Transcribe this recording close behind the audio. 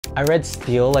I read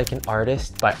Steal Like an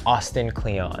Artist by Austin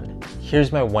Kleon.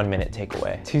 Here's my 1-minute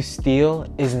takeaway. To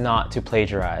steal is not to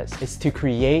plagiarize. It's to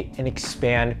create and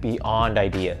expand beyond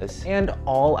ideas. And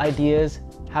all ideas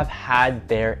have had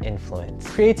their influence.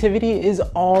 Creativity is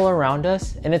all around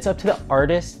us, and it's up to the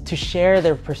artist to share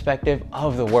their perspective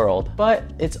of the world. But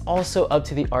it's also up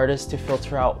to the artist to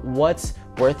filter out what's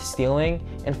worth stealing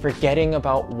and forgetting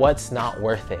about what's not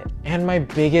worth it. And my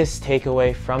biggest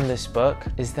takeaway from this book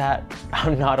is that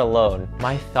I'm not alone.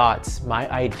 My thoughts, my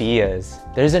ideas,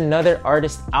 there's another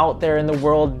artist out there in the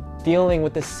world dealing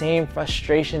with the same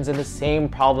frustrations and the same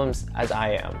problems as I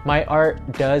am. My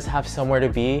art does have somewhere to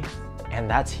be, and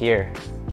that's here.